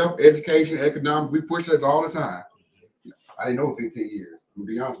the time. Health, education, economics, we push this all the time. I didn't know 15 years. I'm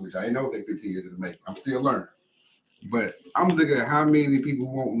gonna be honest with you. I didn't know it take 15 years to make. I'm still learning. But I'm looking at how many people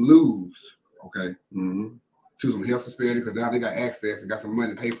won't lose, okay, to some health disparity because now they got access and got some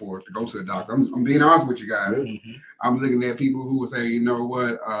money to pay for it to go to the doctor. I'm being honest with you guys. I'm looking at people who will say, you know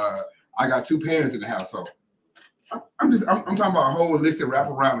what, I got 2 parents in the household. I'm talking about a holistic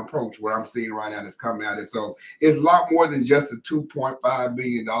wraparound approach what I'm seeing right now that's coming out of it. So it's a lot more than just the $2.5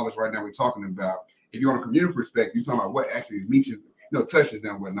 billion right now we're talking about. If you're on a community perspective, you're talking about what actually reaches, you know, touches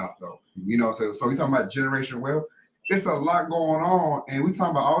them, whatnot though. You know, so we're talking about generational wealth. It's a lot going on, and we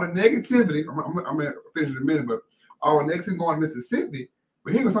talking about all the negativity. I'm gonna finish in a minute, but all the negativity going to Mississippi.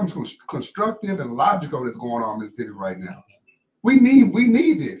 But here's something constructive and logical that's going on in Mississippi right now. We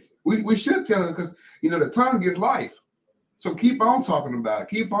need this. We should tell it because you know the tongue gets life. So keep on talking about it.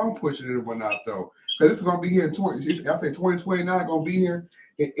 Keep on pushing it and whatnot though. Because it's gonna be here in 2029 gonna be here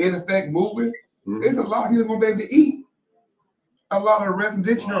in effect moving. There's a lot of people gonna be able to eat. A lot of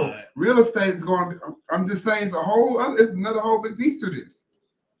residential real estate is going to be, I'm just saying it's another whole big piece to this.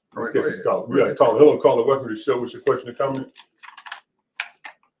 Let's get this call. We got a call. Hello, caller. Welcome to the show. What's your question or comment?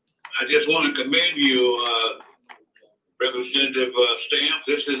 I just want to commend you, Representative Stamps.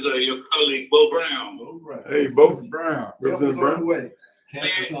 This is your colleague, Bo Brown. Hey, Bo Brown. Representative Brown. Man,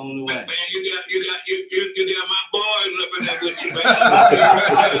 you got my boys up in there with you, man.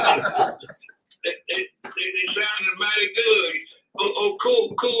 They sounded mighty good.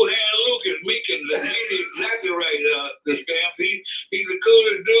 Cool hair Lucas, Mickens, and he's exactly right, the Stamp. He's the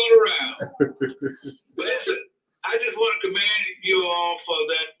coolest dude around. But listen, I just want to commend you all for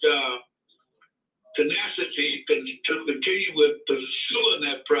that tenacity to continue with pursuing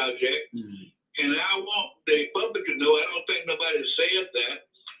that project. And I want the public to know, I don't think nobody said that,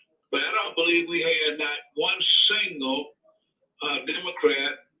 but I don't believe we had not one single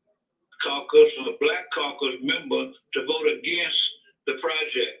Democrat caucus or Black caucus member to vote against the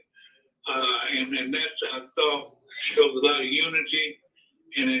project. And that, I thought, shows a lot of unity.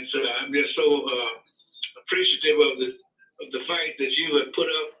 And it's I'm just so appreciative of the fight that you have put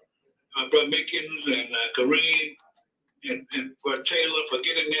up, Brother Mickens and Karriem and for Taylor for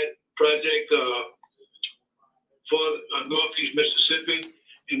getting that project for Northeast Mississippi.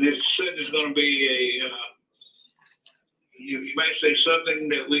 And it said it's going to be you might say something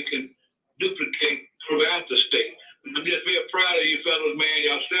that we can duplicate throughout the state. I'm just very proud of you fellows, man.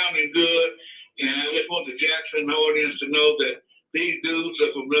 Y'all sounding good. And I just want the Jackson audience to know that these dudes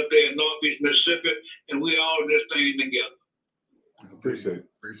are from up there in Northeast Mississippi, and we all in this thing together. Appreciate it.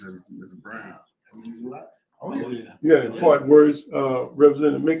 Appreciate it, Mr. Brown. Oh, yeah. You got important words,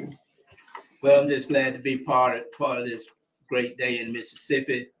 Representative Mickens? Well, I'm just glad to be part of this great day in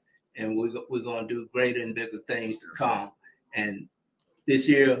Mississippi, and we're going to do greater and bigger things to come. And this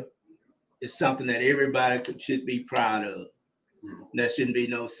year is something that everybody should be proud of. There shouldn't be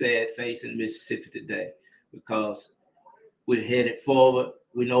no sad face in Mississippi today because we're headed forward.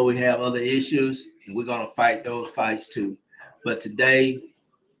 We know we have other issues, and we're going to fight those fights too. But today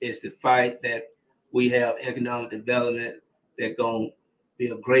is the fight that we have economic development that's going to be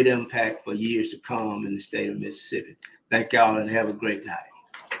a great impact for years to come in the state of Mississippi. Thank y'all and have a great night.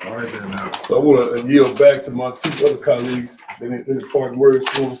 All right, then now. So I want to yield back to my 2 other colleagues. Any important words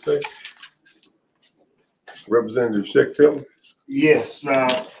you want to say? Representative Cheikh, tell me. Yes,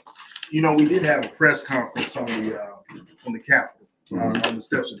 you know, we did have a press conference on the Capitol, on the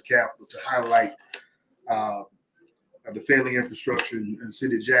steps of the Capitol to highlight the failing infrastructure in the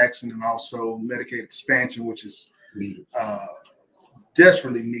city of Jackson and also Medicaid expansion, which is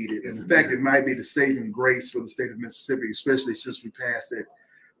desperately needed. And in fact, it might be the saving grace for the state of Mississippi, especially since we passed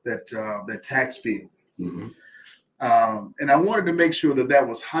that tax bill. And I wanted to make sure that that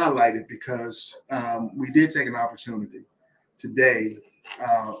was highlighted because we did take an opportunity today,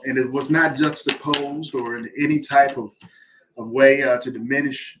 and it was not juxtaposed or in any type of way to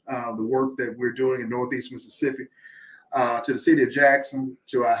diminish the work that we're doing in Northeast Mississippi. To the city of Jackson,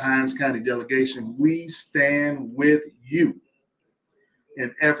 to our Hinds County delegation, we stand with you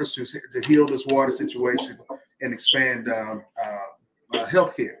in efforts to heal this water situation and expand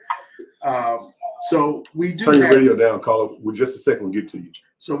healthcare. So we do turn your have, radio down, caller. With just a second, we'll get to you.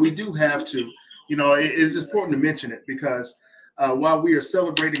 so we do have to, you know, it is important to mention it because while we are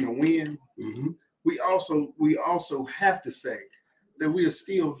celebrating a win, we also have to say that we are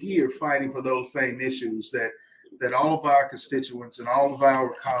still here fighting for those same issues that all of our constituents and all of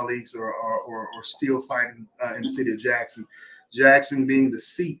our colleagues are still fighting in the city of Jackson. Jackson being the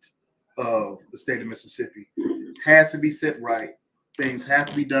seat of the state of Mississippi has to be set right. Things have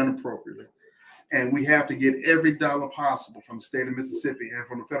to be done appropriately. And we have to get every dollar possible from the state of Mississippi and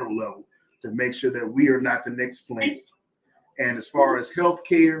from the federal level to make sure that we are not the next Flint. And as far as health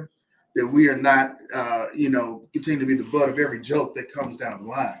care, that we are not, continue to be the butt of every joke that comes down the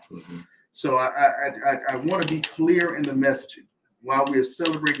line. So I want to be clear in the messaging. While we are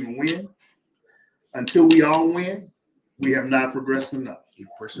celebrating a win, until we all win, we have not progressed enough. Keep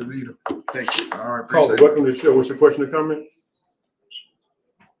pushing the leader. Thank you. All right, Caller, welcome to the show. What's your question or comment?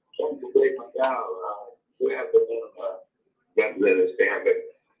 We have to representative standard.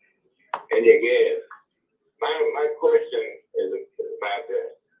 And again, my question is about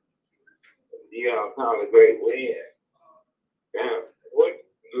the call a great win. Now, what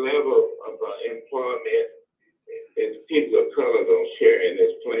level of employment is people of color going to share in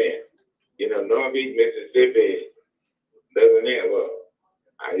this plan? You know, Northeast Mississippi doesn't have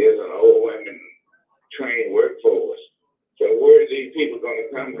an old women trained workforce. So where are these people going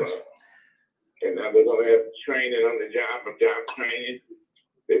to come from? And now we're going to have training on the job training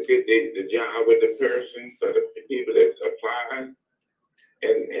to get the job with the person, so the people that apply.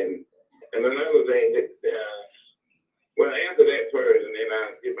 And another thing that, well, answer that first, and then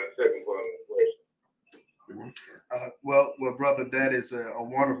I'll get my second part of the question. Well, brother, that is a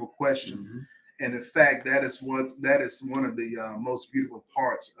wonderful question. And in fact, that is one of the most beautiful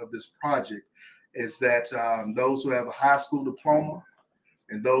parts of this project is that those who have a high school diploma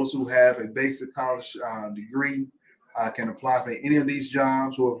and those who have a basic college degree can apply for any of these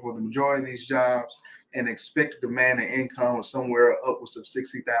jobs or for the majority of these jobs and expect to demand an income of somewhere upwards of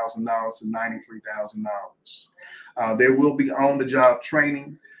 $60,000 to $93,000. There will be on-the-job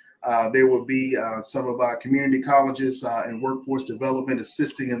training. There will be some of our community colleges and workforce development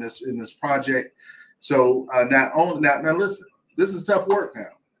assisting in this project. So now listen, this is tough work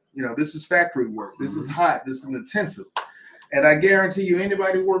now. You know, this is factory work. This is hot. This is intensive. And I guarantee you,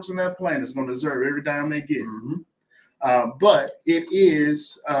 anybody who works on that plant is going to deserve every dime they get. But it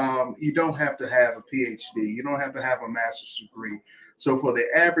is, you don't have to have a PhD. You don't have to have a master's degree. So for the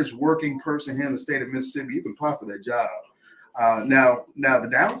average working person here in the state of Mississippi, you can apply for that job. Now the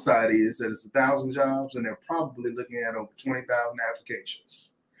downside is that it's 1,000 jobs, and they're probably looking at over 20,000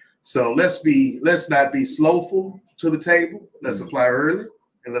 applications. So let's not be slowful to the table. Let's apply early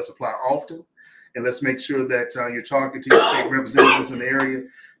and let's apply often, and let's make sure that you're talking to your state representatives in the area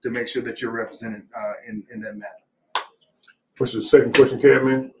to make sure that you're represented in that matter. What's your second question,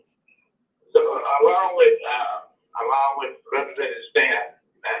 Kabir? So along with Representative Stamp,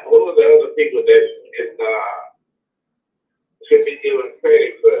 who are the other people that should be given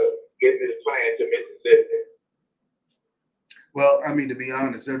credit for getting this plan to Mississippi? Well, I mean, to be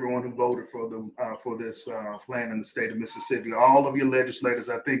honest, everyone who voted for this plan in the state of Mississippi, all of your legislators,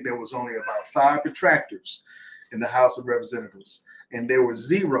 I think there was only about 5 detractors in the House of Representatives, and there were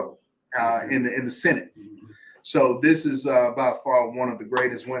 0 in the Senate. So this is by far one of the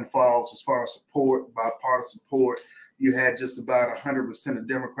greatest windfalls as far as support, bipartisan support. You had just about 100% of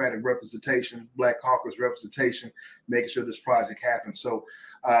Democratic representation, Black caucus representation, making sure this project happens. So,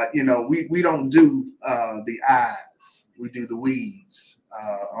 we don't do the I's, we do the we's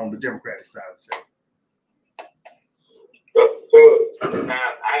on the Democratic side of the table. So now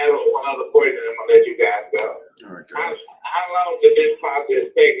I have one other question. I'm gonna let you guys go. All right, how long did this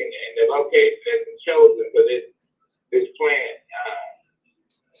process take, and the location that's been chosen for this plan?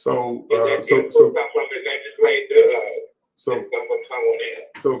 So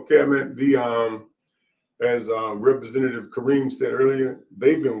Kevin, as Representative Karriem said earlier,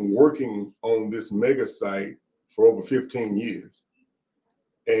 they've been working on this mega site for over 15 years,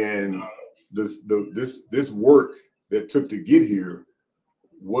 and this work that took to get here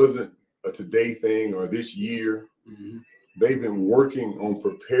wasn't a today thing or this year. They've been working on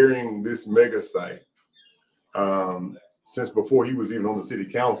preparing this mega site since before he was even on the city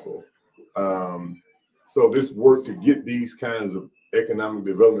council. So this work to get these kinds of economic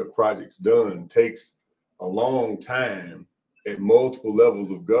development projects done takes a long time at multiple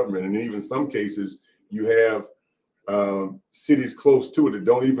levels of government. And even some cases, you have cities close to it that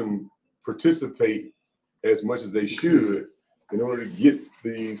don't even participate as much as they should in order to get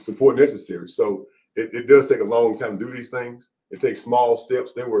the support necessary. So it does take a long time to do these things. It takes small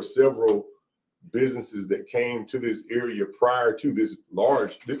steps. There were several businesses that came to this area prior to this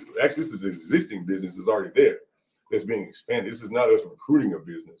large, this is existing business is already there that's being expanded. This is not us recruiting a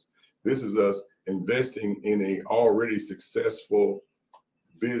business. This is us investing in a already successful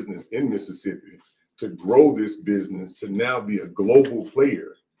business in Mississippi to grow this business to now be a global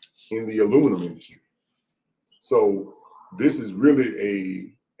player in the aluminum industry. So this is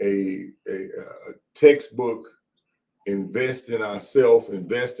really a textbook invest in ourselves,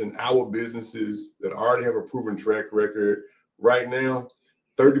 invest in our businesses that already have a proven track record. Right now,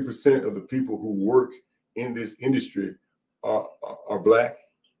 30% of the people who work in this industry are Black,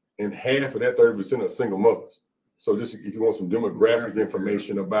 and half of that 30% are single mothers. So just if you want some demographic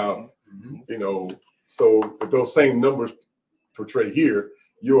information about, you know, so if those same numbers portray here,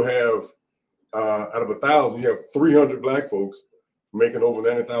 you'll have out of 1,000, you have 300 Black folks making over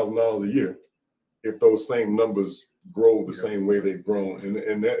 $90,000 a year. If those same numbers grow the same way they've grown,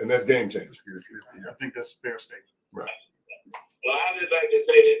 and that's game changing. I think that's a fair statement. Right. Well, I just like to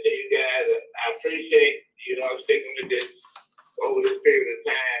say this to you guys. I appreciate, you know, sticking with this over this period of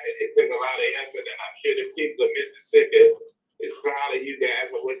time. It took a lot of effort, and I'm sure the people of Mississippi is proud of you guys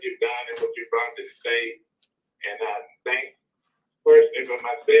for what you've done and what you brought to the state. And I thank personally for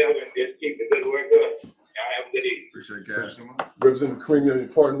myself, and just keep the good work up. Y'all have a good evening. Appreciate it, guys. Representative Karriem, any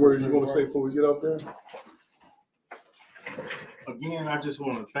parting words you want to say before we get off there? Again, I just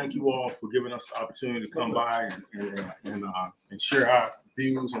want to thank you all for giving us the opportunity to come by and share our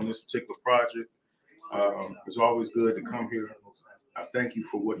views on this particular project. It's always good to come here. I thank you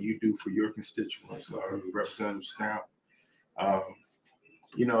for what you do for your constituents, Representative Stamp.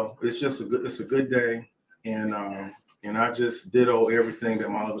 You know, it's just a good day, and I just ditto everything that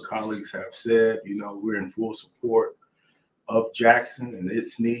my other colleagues have said. You know, we're in full support of Jackson and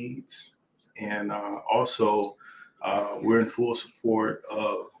its needs, and also we're in full support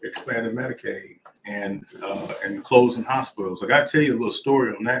of expanding Medicaid and closing hospitals. I got to tell you a little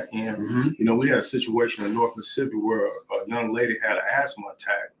story on that end. You know, we had a situation in North Mississippi where a young lady had an asthma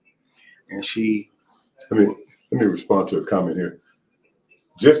attack, and she. Let me respond to a comment here.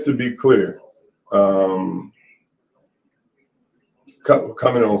 Just to be clear, comment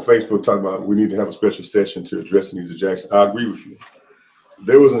on Facebook talking about we need to have a special session to address the needs of Jackson. I agree with you.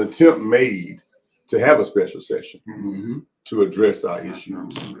 There was an attempt made to have a special session to address our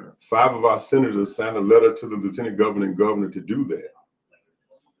issues. 5 of our senators signed a letter to the lieutenant governor and governor to do that.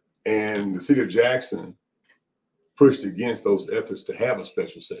 And the city of Jackson pushed against those efforts to have a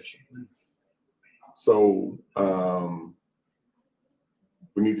special session. So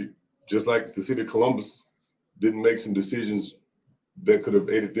we need to, just like the city of Columbus didn't make some decisions that could have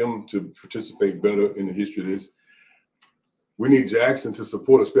aided them to participate better in the history of this, we need Jackson to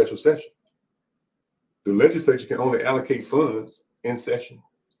support a special session. The legislature can only allocate funds in session.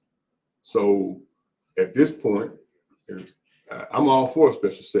 So at this point, I'm all for a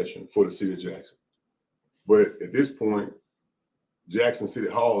special session for the city of Jackson. But at this point, Jackson City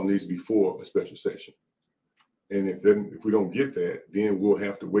Hall needs to be for a special session. And if we don't get that, then we'll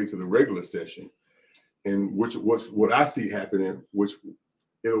have to wait to the regular session. And what I see happening, which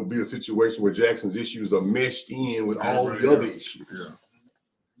it'll be a situation where Jackson's issues are meshed in with all the other issues. Yeah.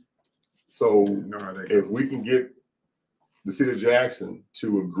 So if we can get the city of Jackson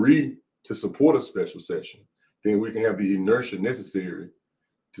to agree to support a special session, then we can have the inertia necessary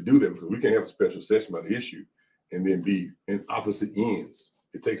to do that, because we can have a special session about the issue and then be in opposite ends.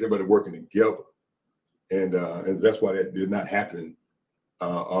 It takes everybody working together. And that's why that did not happen,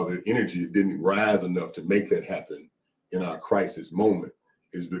 or the energy didn't rise enough to make that happen in our crisis moment,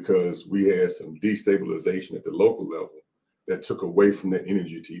 is because we had some destabilization at the local level that took away from that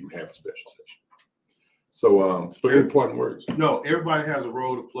energy to even have a special session. So, 3 important words. No, everybody has a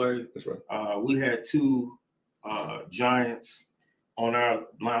role to play. That's right. We had 2 giants on our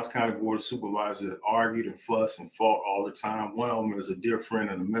Lowndes County Board of Supervisors that argued and fussed and fought all the time. One of them is a dear friend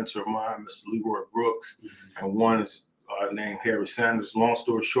and a mentor of mine, Mr. Leroy Brooks, and one is named Harry Sanders. Long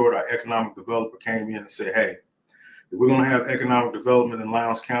story short, our economic developer came in and said, hey, if we're going to have economic development in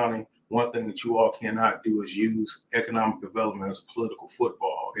Lowndes County, one thing that you all cannot do is use economic development as a political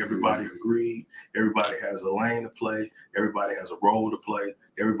football. Everybody agreed. Everybody has a lane to play. Everybody has a role to play.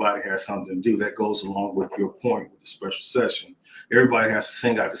 Everybody has something to do. That goes along with your point with the special session. Everybody has to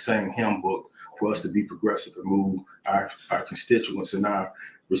sing out the same hymn book for us to be progressive and move our constituents in our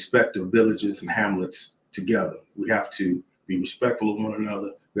respective villages and hamlets together. We have to be respectful of one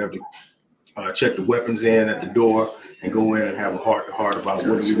another. We have to check the weapons in at the door and go in and have a heart-to-heart about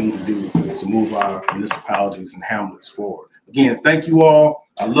what do we need to do to move our municipalities and hamlets forward. Again, thank you all.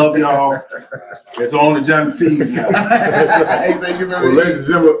 I love y'all. It's on the Johnny T now. Well, ladies and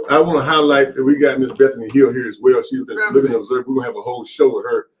gentlemen, I want to highlight that we got Miss Bethany Hill here as well. She's been living and observing. We're going to have a whole show with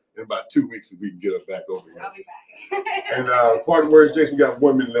her in about 2 weeks if we can get her back over here. I'll be back. And part of words, Jason, we got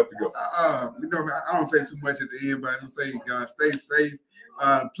 1 minute left to go. You know, I don't say too much at the end, but I'm saying, guys, stay safe.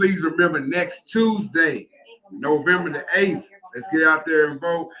 Please remember next Tuesday, November the 8th. Let's get out there and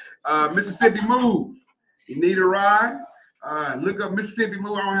vote. Mississippi Move. You need a ride? Look up Mississippi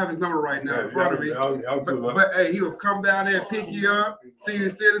Move. I don't have his number right now in front of me. But hey, he will come down there and pick you up, senior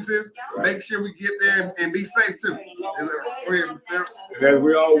citizens. Make sure we get there and be safe too. Go ahead, Mr. And as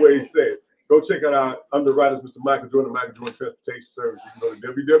we always say, go check out our underwriters, Mr. Michael Jordan, Michael Jordan Transportation Service. You can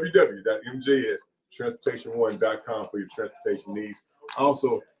go to www.mjstransportation1.com for your transportation needs.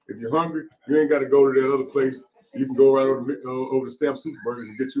 Also, if you're hungry, you ain't got to go to that other place. You can go right over to Stamp SuperBurgers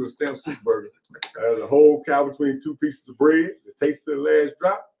and get you a Stamp SuperBurger. The whole cow between 2 pieces of bread. It's tasted to the last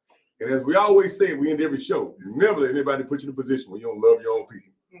drop. And as we always say, we end every show. Never let anybody put you in a position where you don't love your own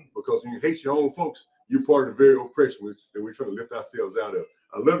people. Because when you hate your own folks, you're part of the very oppression that we're trying to lift ourselves out of.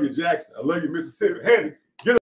 I love you, Jackson. I love you, Mississippi. Handy.